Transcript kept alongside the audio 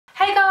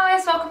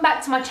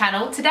back to my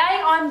channel. Today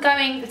I'm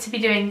going to be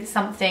doing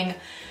something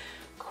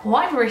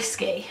quite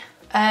risky.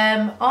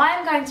 I'm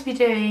going to be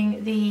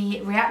doing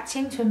the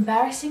reacting to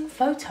embarrassing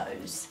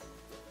photos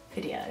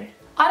video.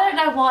 I don't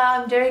know why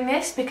I'm doing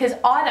this because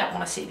I don't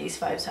want to see these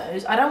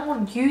photos. I don't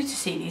want you to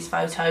see these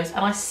photos, and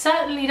I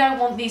certainly don't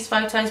want these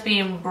photos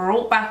being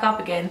brought back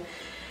up again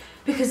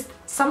because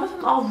some of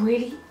them are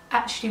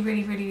actually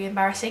really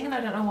embarrassing, and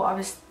I don't know what I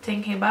was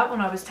thinking about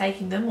when I was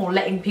taking them or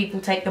letting people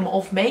take them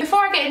of me. Before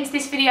I get into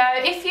this video,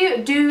 if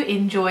you do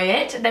enjoy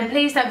it, then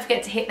please don't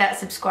forget to hit that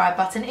subscribe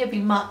button. It'd be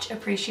much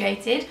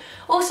appreciated.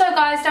 Also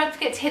guys, don't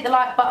forget to hit the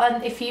like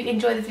button if you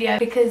enjoy the video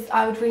because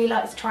I would really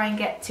like to try and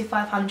get to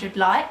 500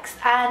 likes.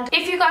 And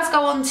if you guys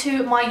go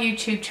onto my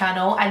YouTube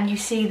channel and you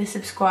see the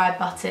subscribe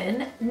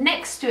button,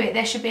 next to it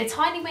there should be a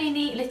tiny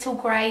weeny little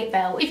grey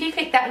bell. If you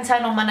click that and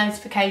turn on my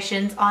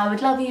notifications, I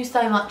would love you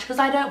so much because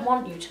I don't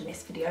want you to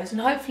miss videos, and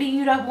hopefully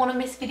you don't want to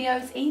miss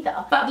videos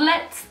either. But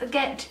let's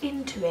get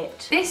into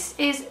it. This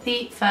is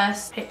the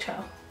first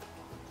picture.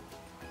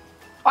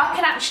 I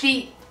can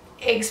actually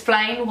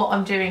explain what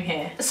I'm doing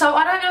here. So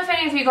I don't know if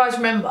any of you guys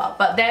remember,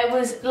 but there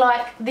was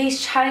like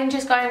these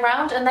challenges going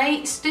around, and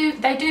they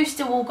do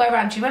still all go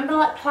around. Do you remember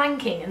like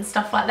planking and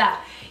stuff like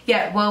that?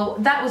 Yeah, well,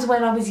 that was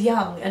when I was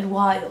young and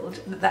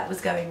wild that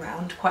was going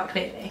around quite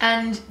clearly.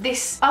 And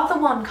this other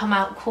one come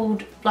out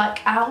called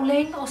like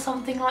owling or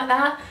something like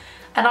that.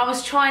 And I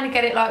was trying to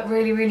get it like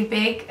really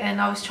big,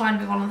 and I was trying to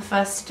be one of the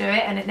first to do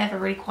it, and it never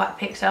really quite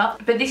picked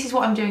up. But this is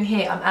what I'm doing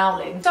here, I'm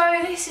owling.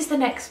 So this is the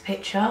next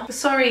picture.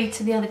 Sorry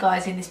to the other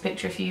guys in this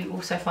picture if you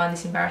also find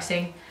this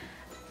embarrassing.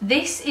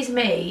 This is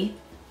me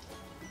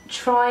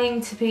trying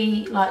to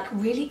be like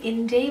really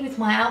indie with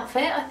my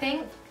outfit, I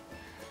think.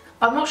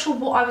 I'm not sure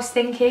what I was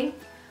thinking.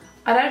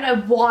 I don't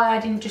know why I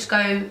didn't just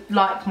go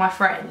like my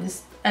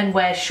friends and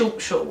wear short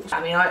shorts.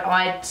 I mean,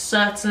 I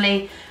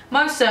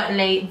most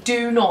certainly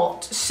do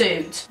not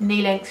suit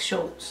knee-length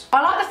shorts.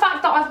 I like the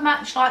fact that I've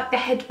matched like the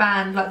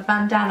headband, like the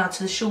bandana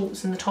to the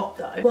shorts and the top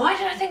though. Why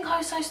did I think I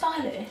was so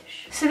stylish?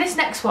 So this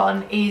next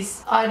one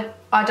is, I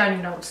don't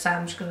even know what to say,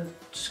 I'm just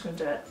gonna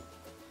do it.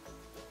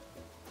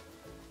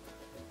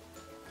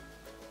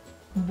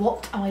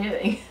 What am I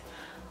doing?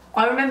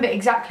 I remember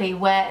exactly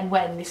where and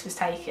when this was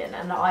taken,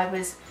 and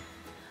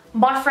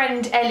my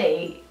friend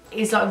Ellie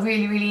is like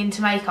really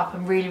into makeup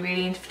and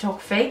really into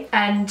photography,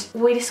 and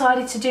we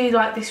decided to do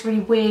like this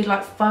really weird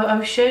like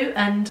photo shoot.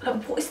 And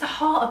like, what is the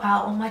heart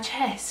about on my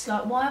chest?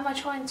 Like, why am I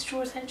trying to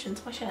draw attention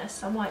to my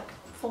chest? I'm like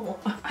 4.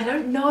 I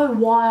don't know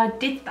why I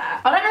did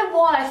that. I don't know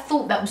why I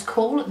thought that was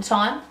cool at the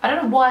time. I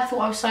don't know why I thought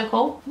I was so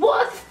cool.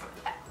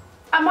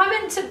 Am I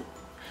meant to,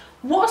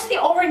 what's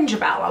the orange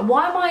about?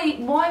 Like,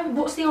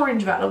 what's the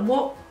orange about?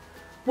 Like,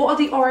 what are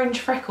the orange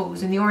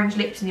freckles and the orange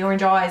lips and the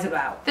orange eyes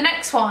about? The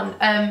next one,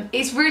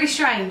 it's really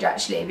strange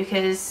actually,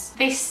 because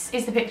this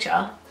is the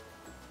picture.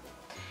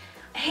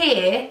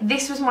 Here,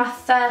 this was my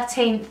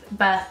 13th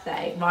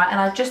birthday, right?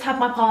 And I just had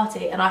my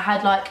party, and I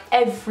had like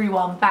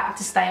everyone back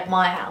to stay at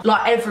my house.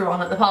 Like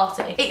everyone at the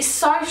party. It's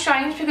so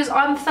strange because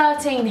I'm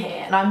 13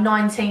 here and I'm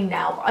 19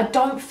 now, but I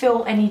don't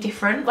feel any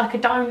different. Like I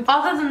don't,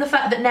 other than the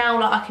fact that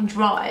now like I can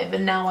drive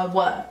and now I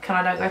work and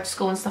I don't go to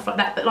school and stuff like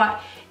that. But like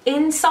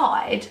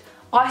inside,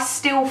 I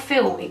still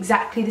feel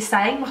exactly the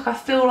same. Like I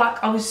feel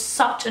like I was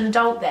such an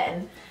adult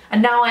then,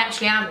 and now I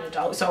actually am an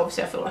adult, so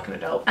obviously I feel like an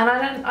adult. And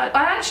I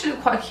actually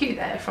look quite cute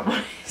there, if I'm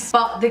honest.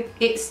 But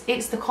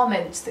it's the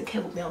comments that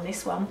killed me on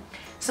this one.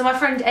 So my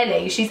friend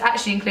Ellie, she's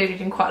actually included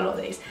in quite a lot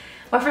of these.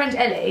 My friend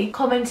Ellie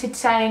commented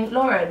saying,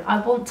 "Lauren, I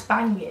want to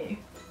bang you."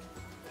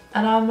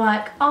 And I'm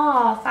like,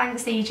 "Ah,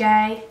 thanks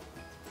EJ."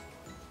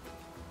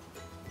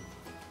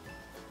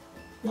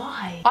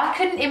 Why? I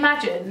couldn't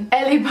imagine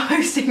Ellie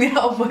posting that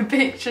on my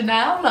picture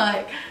now.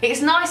 Like,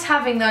 it's nice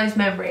having those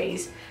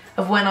memories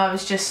of when I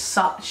was just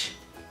such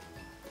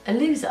a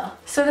loser.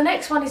 So the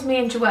next one is me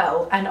and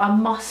Joelle, and I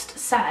must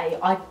say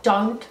I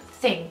don't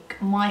think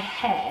my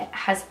hair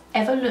has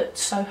ever looked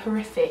so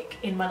horrific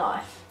in my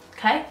life.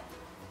 Okay?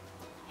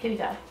 Here we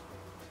go.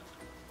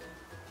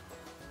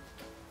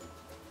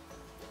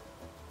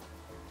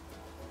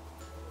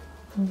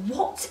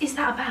 What is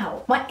that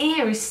about? My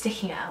ear is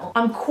sticking out.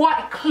 I'm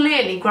quite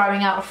clearly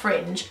growing out a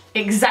fringe,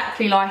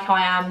 exactly like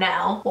I am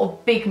now. What a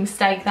big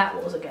mistake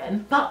that was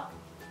again. But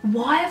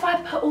why have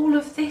I put all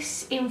of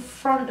this in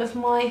front of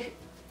my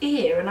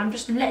ear, and I'm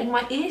just letting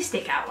my ear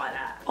stick out like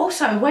that?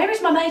 Also, where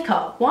is my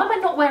makeup? Why am I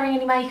not wearing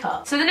any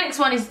makeup? So the next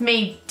one is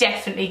me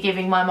definitely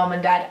giving my mum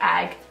and dad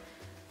ag,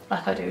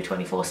 like I do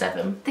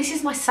 24/7. This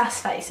is my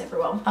sass face,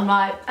 everyone. I'm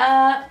like,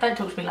 don't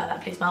talk to me like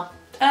that, please, mum.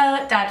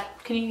 Dad,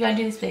 can you go and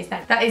do this, please? No.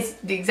 That is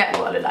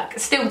exactly what I look like.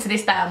 Still to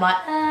this day, I'm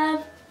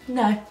like,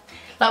 no.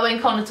 Like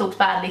when Connor talks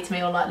badly to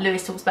me, or like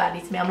Lewis talks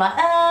badly to me, I'm like,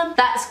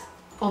 that's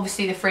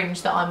obviously the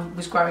fringe that I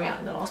was growing out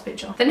in the last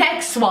picture. The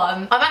next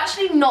one, I'm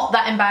actually not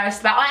that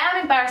embarrassed about. I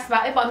am embarrassed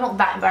about it, but I'm not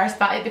that embarrassed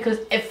about it because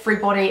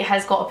everybody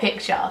has got a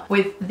picture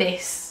with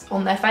this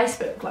on their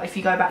Facebook, like if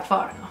you go back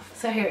far enough.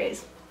 So here it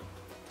is.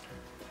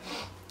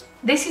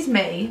 This is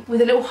me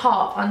with a little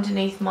heart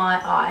underneath my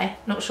eye,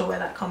 not sure where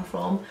that come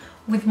from,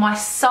 with my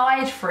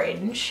side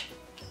fringe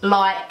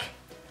Like,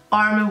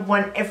 I remember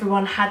when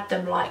everyone had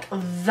them like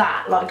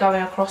that, like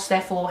going across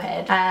their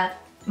forehead.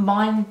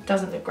 Mine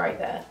doesn't look great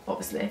there,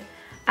 obviously.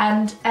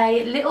 And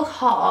a little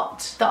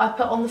heart that I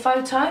put on the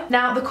photo.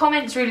 Now, the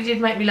comments really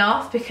did make me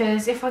laugh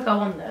because if I go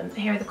on them,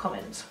 here are the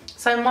comments.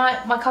 So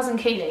my cousin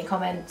Keely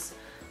comments,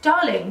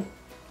 "Darling,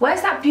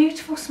 where's that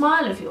beautiful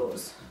smile of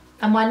yours?"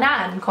 And my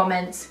nan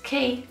comments,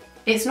 "Key,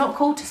 it's not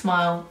cool to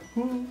smile."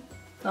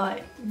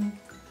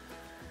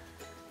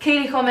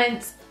 Keely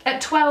comments,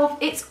 "At 12,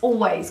 it's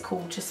always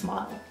cool to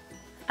smile."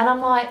 And I'm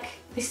like,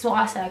 this is what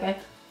I say, I go,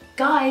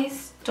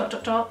 "Guys, ...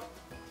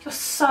 you're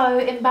so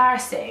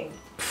embarrassing."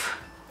 Pfft,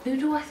 who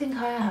do I think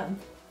I am?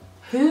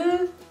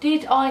 Who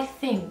did I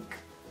think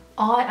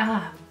I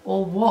am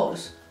or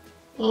was?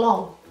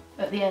 Lol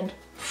at the end.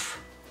 Pfft,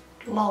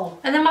 lol.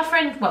 And then my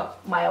friend, well,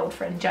 my old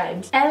friend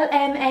James,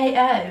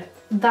 LMAO,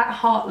 that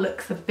heart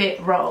looks a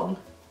bit wrong.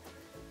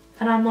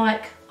 And I'm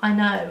like, I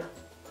know,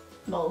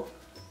 lol.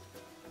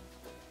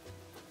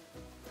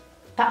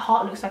 That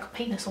heart looks like a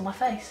penis on my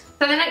face.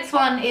 So the next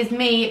one is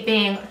me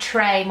being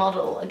tray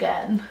model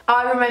again.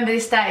 I remember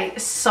this day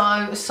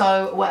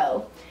so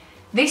well.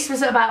 This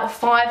was about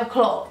 5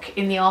 o'clock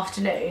in the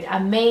afternoon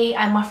and me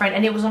and my friend,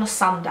 and it was on a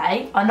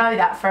Sunday. I know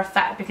that for a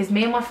fact because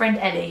me and my friend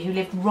Ellie, who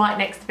lived right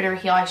next to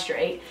Billericay High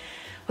Street,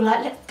 were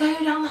like, let's go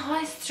down the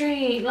high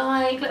street.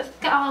 Like, let's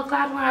get our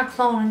glad rags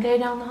on and go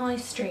down the high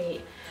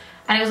street.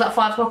 And it was like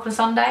 5 o'clock on a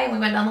Sunday and we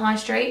went down the high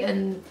street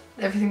and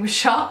everything was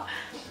shut.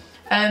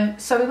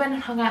 So we went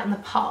and hung out in the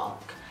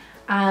park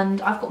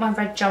and I've got my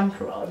red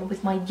jumper on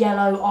with my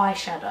yellow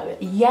eyeshadow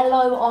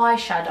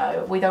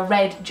with a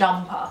red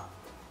jumper.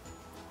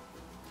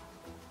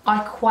 I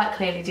quite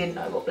clearly didn't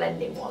know what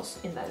blending was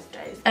in those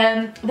days.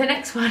 The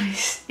next one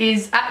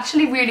is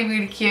actually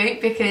really cute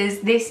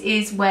because this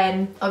is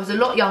when I was a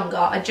lot younger.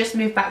 I just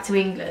moved back to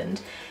England.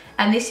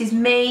 And this is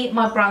me,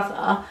 my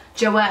brother,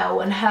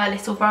 Joelle, and her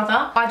little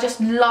brother. I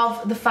just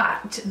love the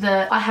fact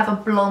that I have a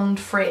blonde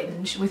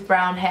fringe with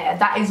brown hair.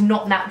 That is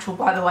not natural,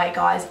 by the way,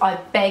 guys. I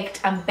begged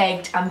and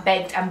begged and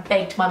begged and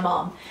begged my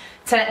mum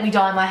to let me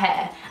dye my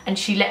hair, and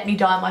she let me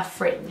dye my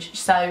fringe.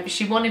 So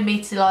she wanted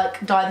me to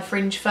like dye the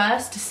fringe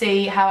first to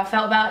see how I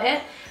felt about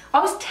it. I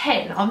was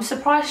 10. I'm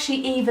surprised she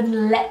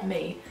even let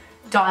me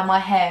dye my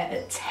hair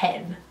at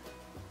 10.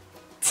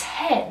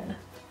 10?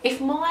 If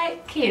my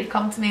kid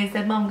come to me and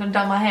said, "Mum, I'm gonna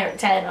dye my hair at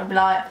 10, I'd be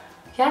like,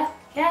 yeah,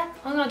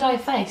 I'm gonna dye your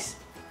face.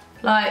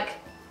 Like,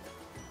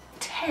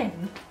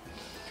 10.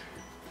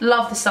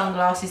 Love the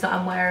sunglasses that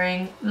I'm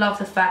wearing. Love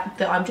the fact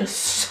that I'm just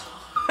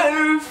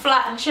so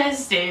flat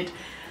chested.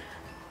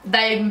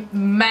 They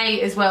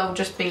may as well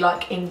just be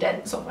like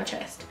indents on my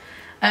chest.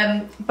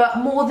 But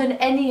more than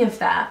any of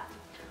that,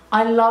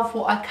 I love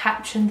what I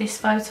captioned this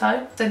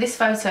photo. So this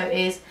photo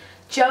is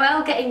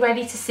Joelle getting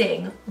ready to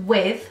sing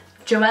with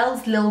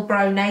Joelle's lil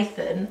bro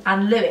Nathan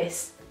and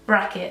Lewis,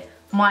 bracket,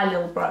 my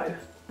lil bro,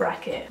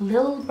 bracket,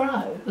 lil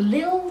bro.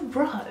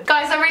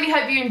 Guys, I really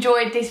hope you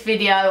enjoyed this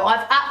video.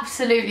 I've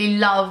absolutely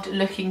loved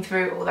looking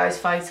through all those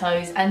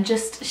photos and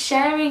just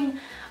sharing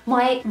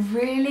my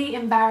really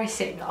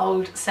embarrassing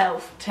old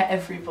self to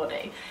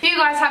everybody. If you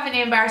guys have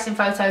any embarrassing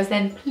photos,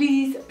 then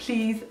please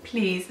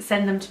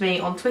send them to me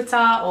on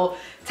Twitter or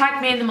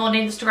tag me in them on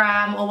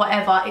Instagram or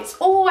whatever. It's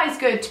always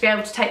good to be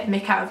able to take the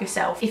mick out of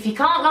yourself. If you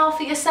can't laugh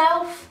at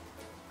yourself,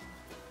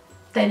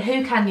 then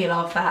who can you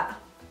laugh at?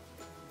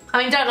 I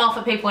mean, don't laugh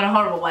at people in a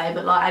horrible way,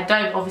 but like, I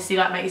don't obviously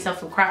like make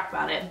yourself feel crap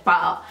about it,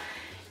 but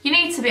you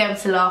need to be able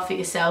to laugh at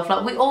yourself.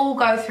 Like, we all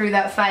go through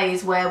that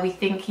phase where we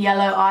think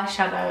yellow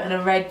eyeshadow and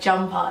a red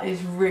jumper is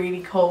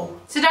really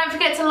cool. So don't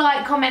forget to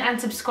like, comment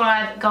and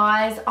subscribe,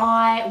 guys.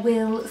 I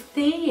will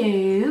see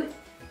you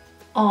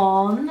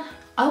on,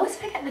 I always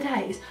forget the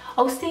days.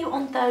 I'll see you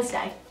on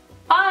Thursday.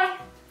 Bye.